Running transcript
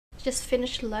just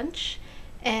finished lunch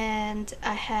and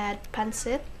I had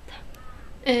pancit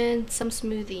and some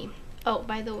smoothie. Oh,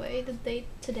 by the way, the date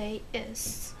today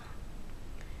is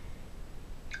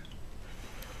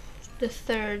the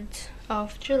 3rd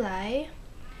of July,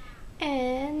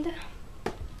 and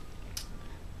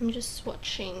I'm just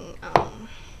watching oh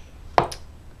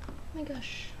my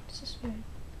gosh, this is weird.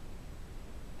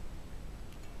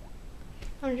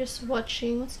 I'm just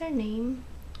watching, what's her name?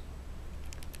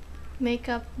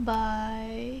 Makeup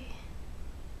by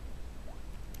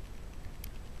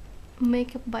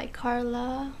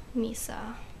Carla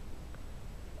Misa.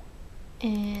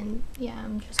 And yeah,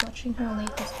 I'm just watching her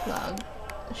latest vlog.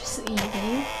 She's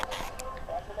eating.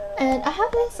 And I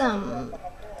have this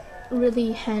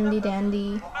really handy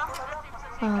dandy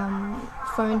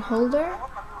phone holder.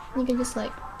 You can just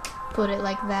like put it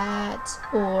like that,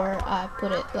 or I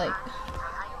put it like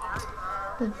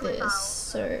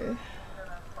this,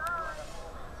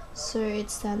 so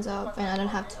it stands up and I don't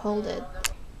have to hold it.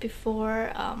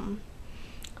 Before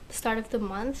the start of the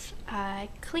month, I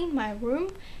cleaned my room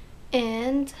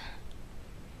and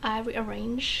I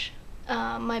rearranged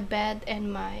my bed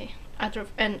and my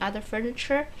other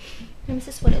furniture, and this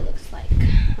is what it looks like.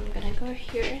 I'm gonna go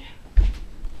here.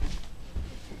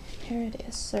 Here it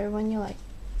is. So when you like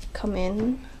come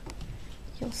in,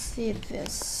 you'll see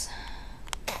this.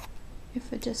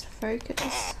 If it just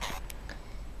focus,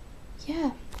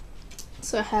 yeah.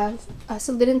 So I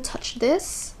still didn't touch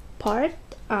this part,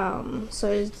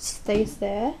 so it stays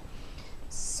there.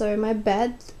 So my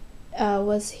bed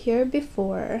was here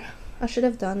before. I should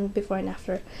have done before and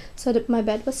after. So my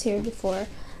bed was here before,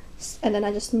 and then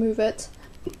I just move it.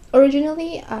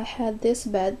 Originally, I had this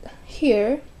bed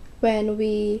here when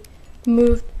we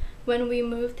moved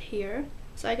here.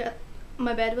 So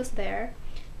my bed was there,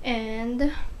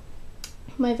 and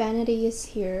my vanity is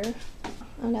here,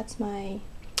 and that's my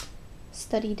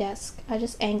study desk. I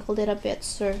just angled it a bit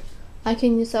so I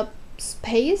can use up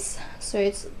space. So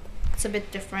it's a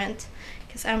bit different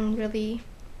because I'm really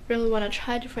want to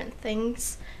try different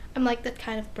things. I'm like that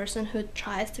kind of person who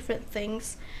tries different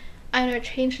things. I know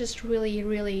change is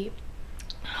really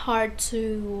hard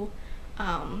to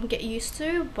get used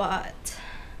to, but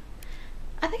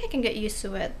I think I can get used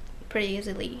to it pretty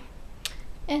easily.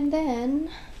 And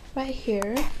then right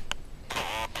here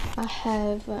I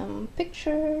have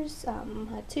pictures, a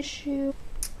tissue.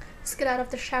 Let's get out of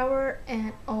the shower,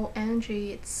 and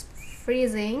OMG, it's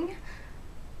freezing.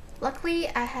 Luckily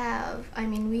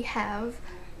we have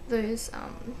those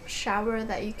shower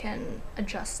that you can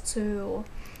adjust to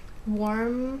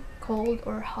warm, cold,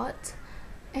 or hot.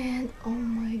 And oh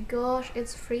my gosh,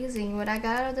 it's freezing. When I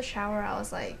got out of the shower, I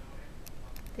was like,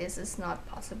 this is not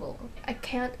possible. I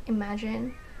can't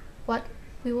imagine what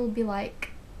we will be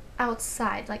like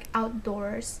outside, like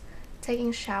outdoors, taking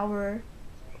a shower.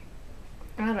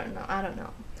 I don't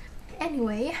know.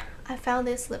 Anyway, I found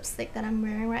this lipstick that I'm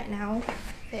wearing right now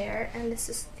there, and this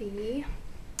is the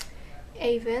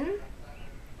Avon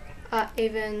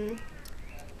in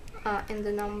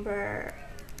the number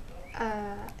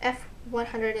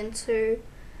F102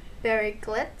 Berry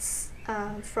Glitz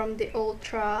from the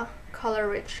Ultra Color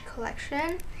Rich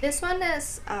collection. This one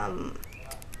is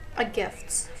a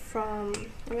gift from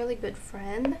a really good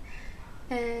friend,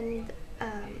 and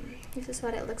this is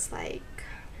what it looks like.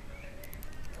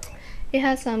 It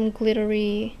has some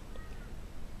glittery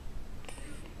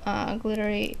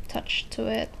touch to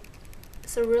it.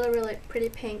 It's a really pretty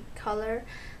pink color,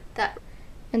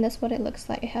 and that's what it looks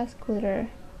like. It has glitter,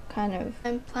 kind of.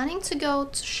 I'm planning to go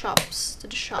to the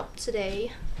shop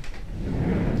today,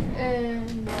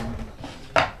 and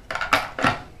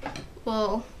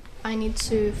well, I need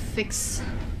to fix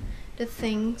the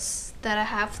things that I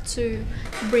have to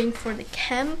bring for the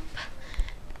camp,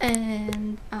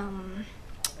 and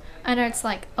I know it's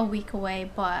like a week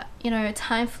away, but you know,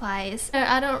 time flies.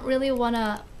 I don't really want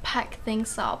to pack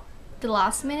things up the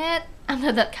last minute. I'm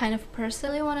not that kind of person.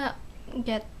 I really want to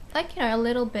get like, you know, a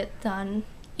little bit done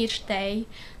each day,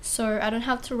 so I don't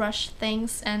have to rush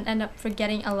things and end up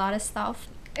forgetting a lot of stuff.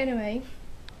 Anyway,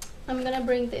 I'm gonna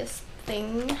bring this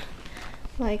thing,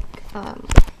 like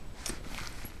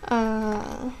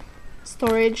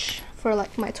storage for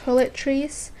like my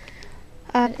toiletries.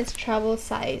 It's travel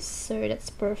size, so that's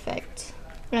perfect.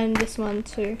 And this one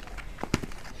too.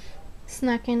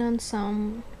 Snacking on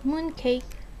some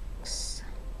mooncakes.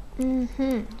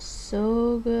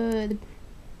 So good.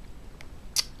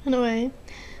 Anyway,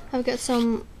 I've got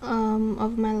some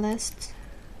of my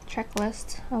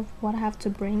checklist of what I have to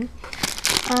bring.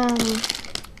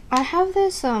 I have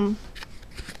this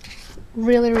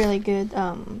really good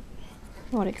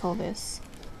what do you call this?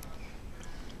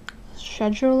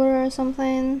 scheduler or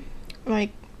something,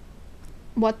 like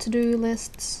what to do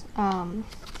lists,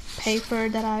 paper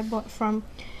that I bought from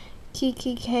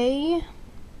KKK.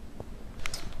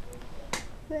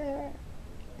 There.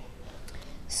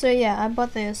 So yeah, I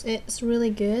bought this. It's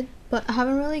really good, but I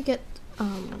haven't really get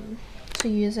to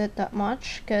use it that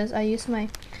much because I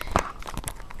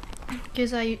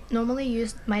normally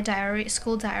use my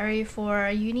school diary for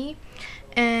uni.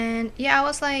 And yeah, I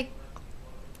was like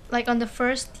on the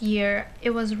first year it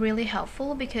was really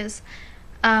helpful because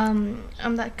I'm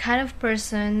that kind of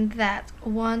person that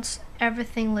wants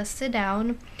everything listed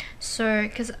down, so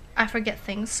because I forget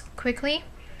things quickly.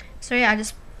 So yeah, I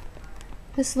just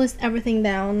list everything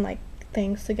down, like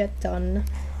things to get done,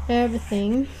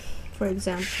 everything. For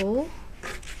example,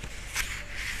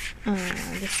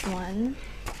 this one.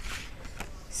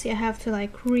 See, I have to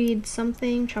like read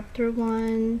something, chapter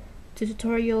 1,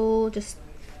 tutorial, just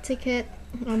tick it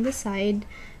on the side.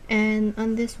 And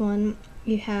on this one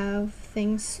you have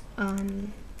things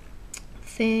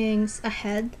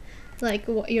ahead, like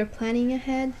what you're planning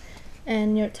ahead,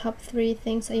 and your top 3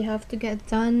 things that you have to get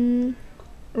done,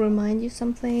 remind you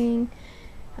something,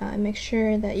 make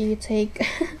sure that you take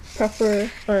proper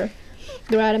or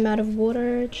the right amount of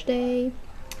water each day.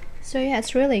 So yeah,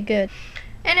 it's really good.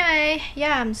 Anyway,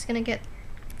 yeah, I'm just gonna get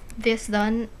this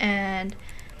done and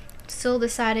still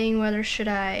deciding whether should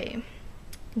I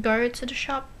go to the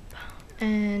shop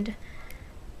and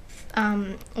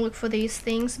look for these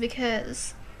things,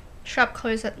 because shop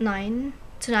closed at 9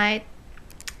 tonight.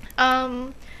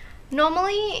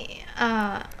 Normally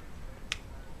the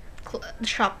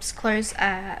shops close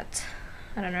at,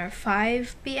 I don't know,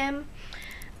 5 p.m.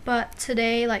 but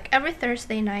today, like every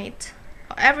Thursday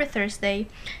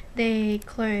they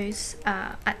close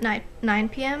at 9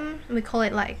 p.m. We call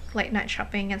it like late night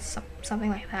shopping and something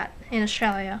like that in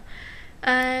Australia.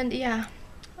 And yeah,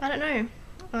 I don't know,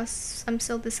 I'm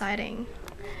still deciding.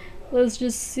 Let's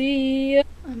just see.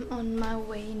 I'm on my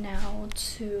way now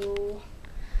to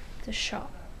the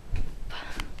shop,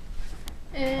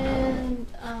 and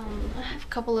I have a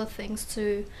couple of things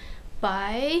to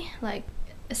buy, like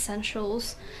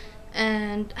essentials,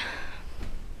 and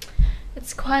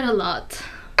it's quite a lot,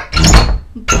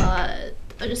 but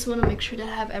I just want to make sure that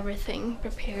I have everything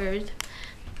prepared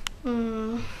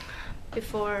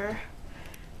before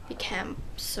we camp.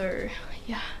 So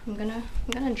yeah, I'm gonna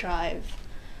drive,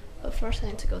 but first I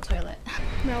need to go toilet.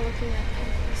 Now looking at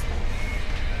camping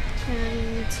stuff,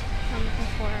 and I'm looking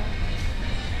for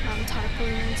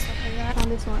tarpaulin and stuff like that. On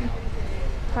this one,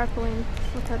 tarpaulin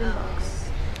for 13 bucks.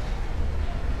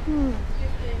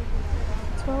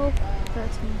 12,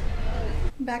 13.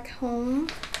 Back home,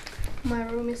 my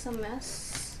room is a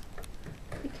mess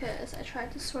because I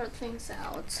tried to sort things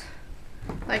out,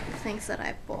 like the things that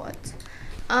I bought.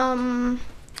 I'm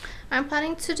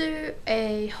planning to do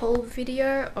a whole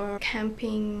video or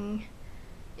camping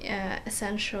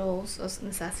essentials or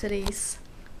necessities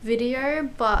video,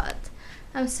 but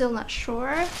I'm still not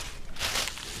sure.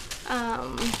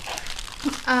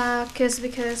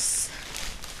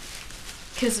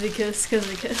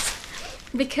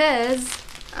 Because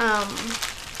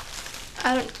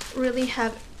I don't really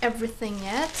have everything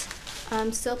yet.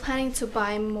 I'm still planning to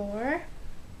buy more.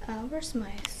 Where's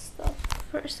my stuff?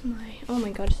 Oh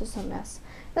my god, this is a mess.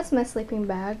 That's my sleeping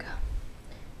bag.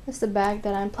 That's the bag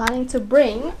that I'm planning to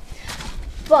bring,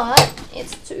 but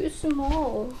it's too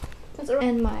small.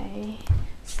 And my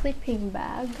sleeping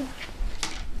bag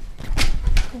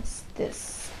is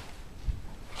this.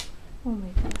 Oh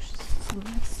my gosh, this is a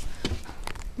mess.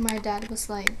 My dad was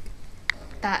like,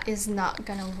 that is not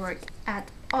gonna work at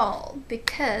all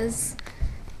because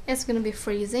it's gonna be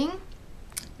freezing,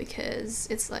 because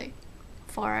it's like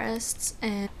forests.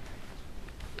 And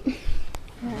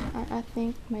yeah, I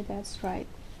think my dad's right.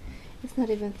 It's not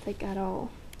even thick at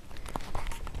all.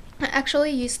 I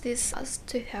actually used this as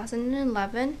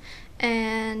 2011,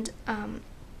 and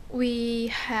we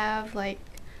have like,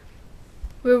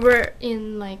 we were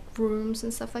in like rooms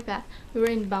and stuff like that. We were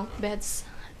in bunk beds,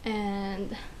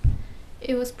 and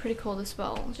it was pretty cold as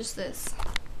well, just this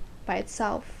by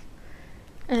itself.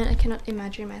 And I cannot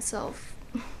imagine myself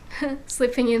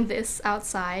sleeping in this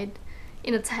outside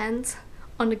in a tent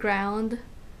on the ground,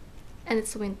 and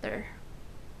it's winter.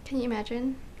 Can you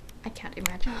imagine? I can't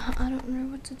imagine. I don't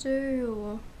know what to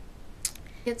do.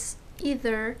 It's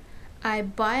either I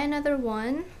buy another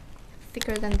one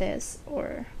thicker than this,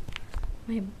 or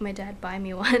my dad buy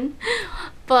me one,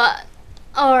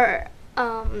 or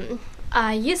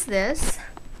I use this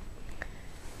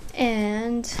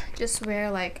and just wear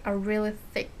like a really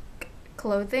thick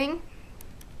clothing,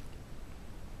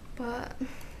 but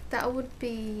that would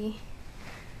be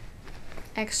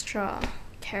extra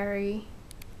carry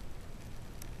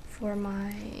for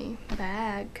my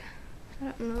bag. I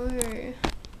don't know.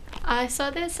 I saw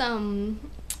this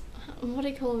what do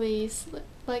you call these,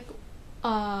 like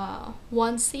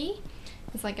onesie.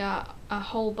 It's like a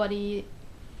whole body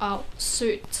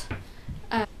suit,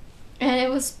 and it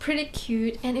was pretty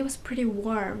cute and it was pretty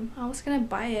warm. I was gonna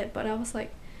buy it, but I was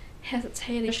like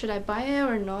hesitating, should I buy it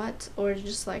or not, or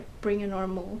just like bring a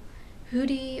normal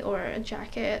hoodie or a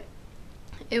jacket.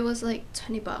 It was like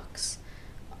 20 bucks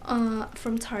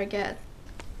from Target.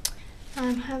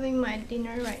 I'm having my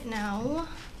dinner right now.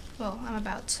 Well, I'm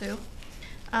about to.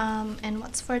 And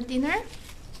what's for dinner?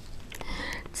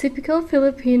 Typical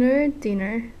Filipino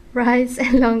dinner: rice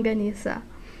and longganisa.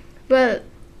 But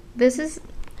this is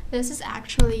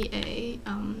actually a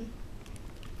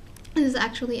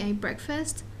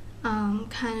breakfast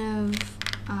kind of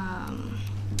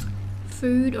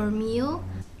food or meal.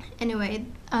 Anyway,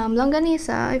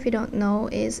 longganisa, if you don't know,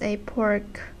 is a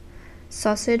pork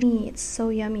sausage. It's so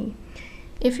yummy.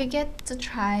 If you get to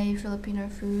try Filipino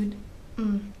food,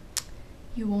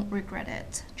 you won't regret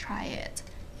it. Try it.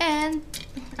 And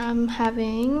I'm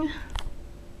having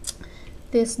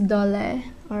this dole,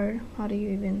 or how do you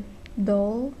even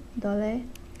dole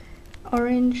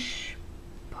orange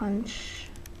punch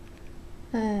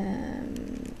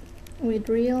with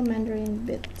real mandarin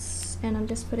bits, and I'm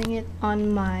just putting it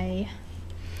on my,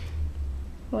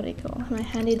 what do you call, my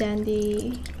handy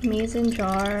dandy mason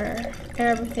jar.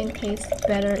 Everything tastes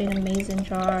better in a mason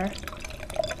jar.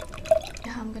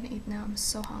 Yeah, I'm gonna eat now. I'm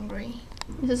so hungry.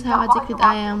 This is how addicted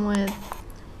I am with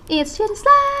It's Just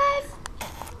Life.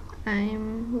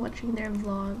 I'm watching their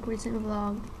vlog, recent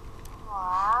vlog,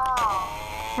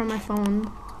 from my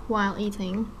phone while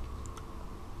eating.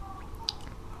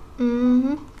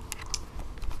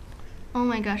 Oh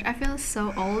my gosh, I feel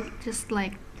so old just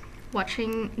like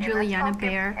watching Juliana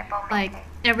Bear like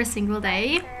every single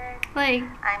day. Like,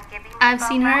 I've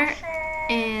seen her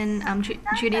in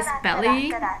Judy's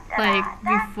Belly like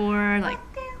before, like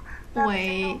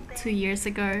way 2 years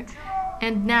ago,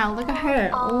 and now look at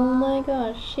her. Oh my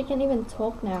gosh, she can even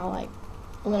talk now, like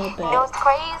a little bit. It was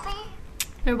crazy.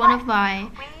 They're one of my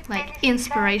like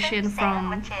inspiration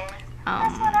from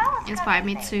inspired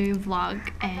me to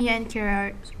vlog, and Mia and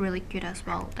Kira are really good as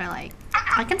well. They're like,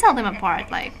 I can tell them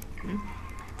apart, like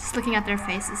just looking at their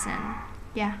faces, and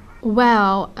yeah.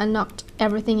 Wow, I knocked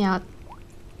everything out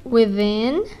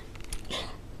within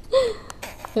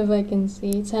if I can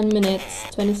see 10 minutes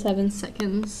 27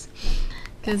 seconds,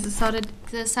 because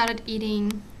I started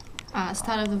eating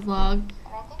start of the vlog,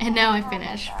 and now I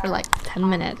finished for like 10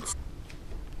 minutes.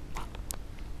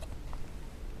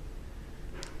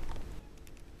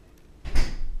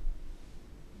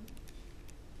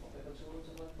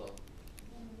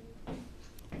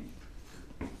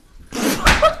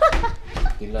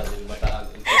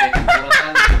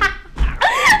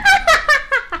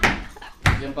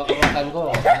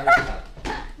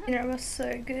 Dinner was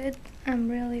so good. I'm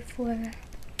really full.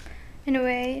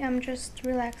 Anyway, I'm just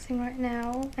relaxing right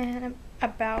now and I'm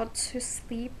about to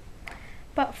sleep.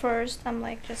 But first, I'm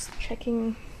like just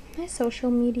checking my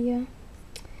social media.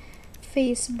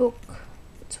 Facebook,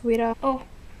 Twitter. Oh.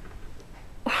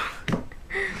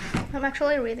 I'm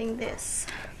actually reading this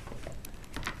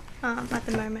at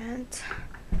the moment,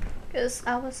 because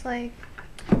I was like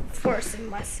forcing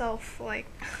myself, like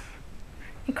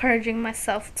encouraging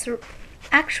myself to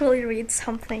actually read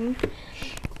something.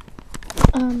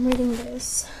 I'm reading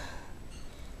this,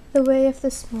 The Way of the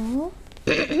Small.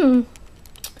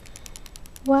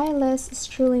 Why Less is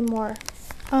Truly More.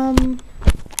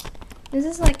 This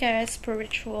is like a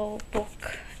spiritual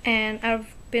book, and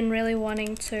I've been really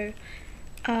wanting to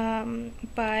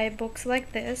buy books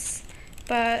like this,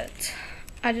 but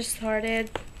I just started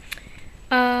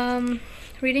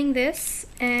reading this,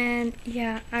 and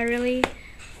yeah, I really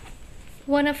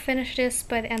want to finish this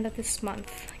by the end of this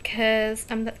month, because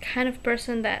I'm that kind of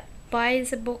person that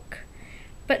buys a book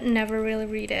but never really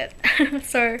read it.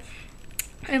 So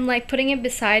I'm like putting it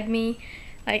beside me,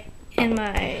 like in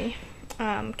my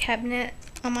cabinet.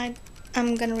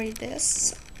 I'm gonna read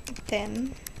this,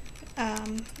 then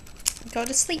go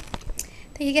to sleep.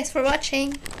 Thank you guys for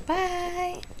watching.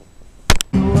 Bye.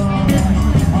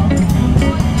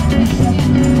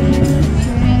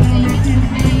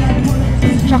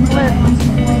 Chocolate.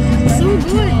 So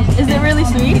good. Is it really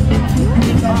sweet?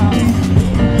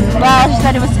 Wow, she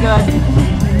said it was good.